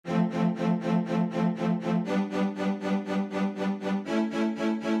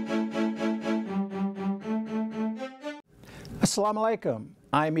Assalamu alaikum.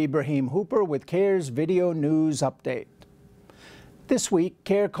 I'm Ibrahim Hooper with CAIR's Video News Update. This week,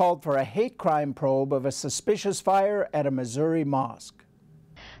 CAIR called for a hate crime probe of a suspicious fire at a Missouri mosque.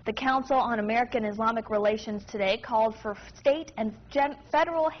 The Council on American-Islamic Relations today called for state and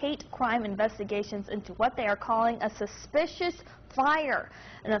federal hate crime investigations into what they are calling a suspicious fire.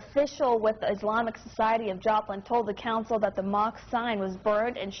 An official with the Islamic Society of Joplin told the council that the mosque sign was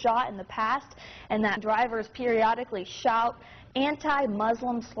burned and shot in the past and that drivers periodically shout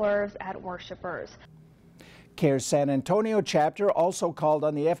anti-Muslim slurs at worshipers. CAIR's San Antonio chapter also called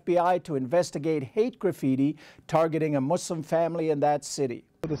on the FBI to investigate hate graffiti targeting a Muslim family in that city.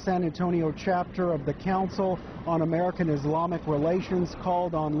 The San Antonio chapter of the Council on American-Islamic Relations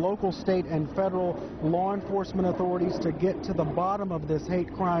called on local, state, and federal law enforcement authorities to get to the bottom of this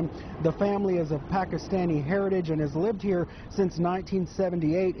hate crime. The family is of Pakistani heritage and has lived here since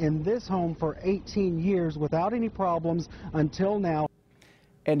 1978 in this home for 18 years without any problems until now.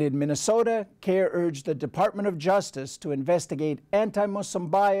 And in Minnesota, CAIR urged the Department of Justice to investigate anti-Muslim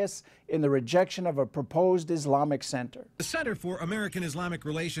bias in the rejection of a proposed Islamic center. The Center for American-Islamic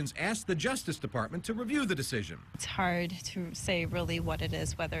Relations asked the Justice Department to review the decision. It's hard to say really what it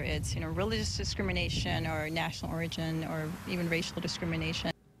is, whether it's, religious discrimination or national origin or even racial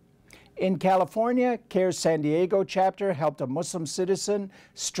discrimination. In California, CAIR's San Diego chapter helped a Muslim citizen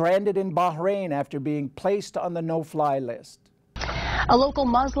stranded in Bahrain after being placed on the no-fly list. A local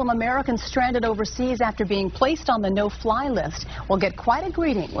Muslim American stranded overseas after being placed on the no-fly list will get quite a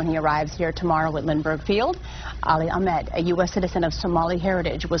greeting when he arrives here tomorrow at Lindbergh Field. Ali Ahmed, a U.S. citizen of Somali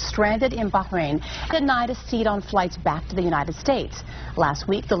heritage, was stranded in Bahrain, denied a seat on flights back to the United States. Last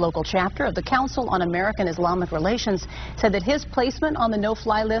week, the local chapter of the Council on American-Islamic Relations said that his placement on the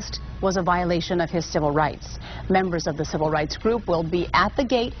no-fly list was a violation of his civil rights. Members of the civil rights group will be at the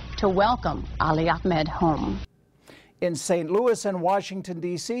gate to welcome Ali Ahmed home. In St. Louis and Washington,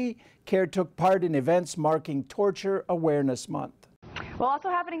 D.C., CAIR took part in events marking Torture Awareness Month. Well, also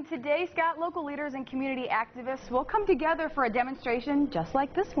happening today, Scott, local leaders and community activists will come together for a demonstration just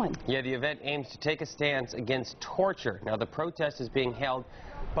like this one. Yeah, the event aims to take a stance against torture. Now, the protest is being held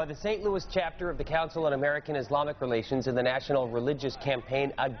by the St. Louis chapter of the Council on American-Islamic Relations in the National Religious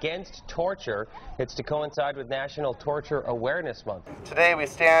Campaign Against Torture. It's to coincide with National Torture Awareness Month. Today we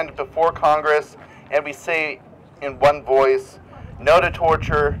stand before Congress and we say in one voice, no to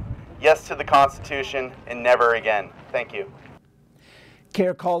torture, yes to the Constitution, and never again. Thank you.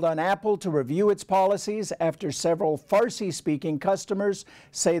 CAIR called on Apple to review its policies after several Farsi-speaking customers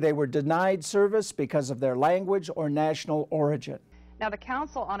say they were denied service because of their language or national origin. Now, the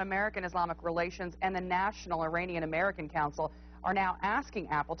Council on American-Islamic Relations and the National Iranian-American Council are now asking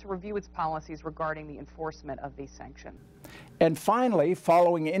Apple to review its policies regarding the enforcement of these sanctions. And finally,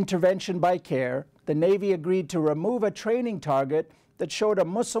 following intervention by CAIR, the Navy agreed to remove a training target that showed a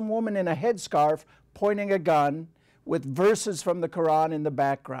Muslim woman in a headscarf pointing a gun with verses from the Quran in the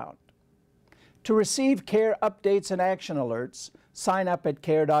background. To receive CAIR updates and action alerts, sign up at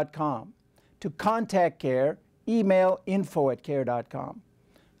CAIR.com. To contact CAIR, email info@CAIR.com.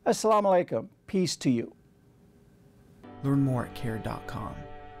 Assalamu alaikum. Peace to you. Learn more at CAIR.com.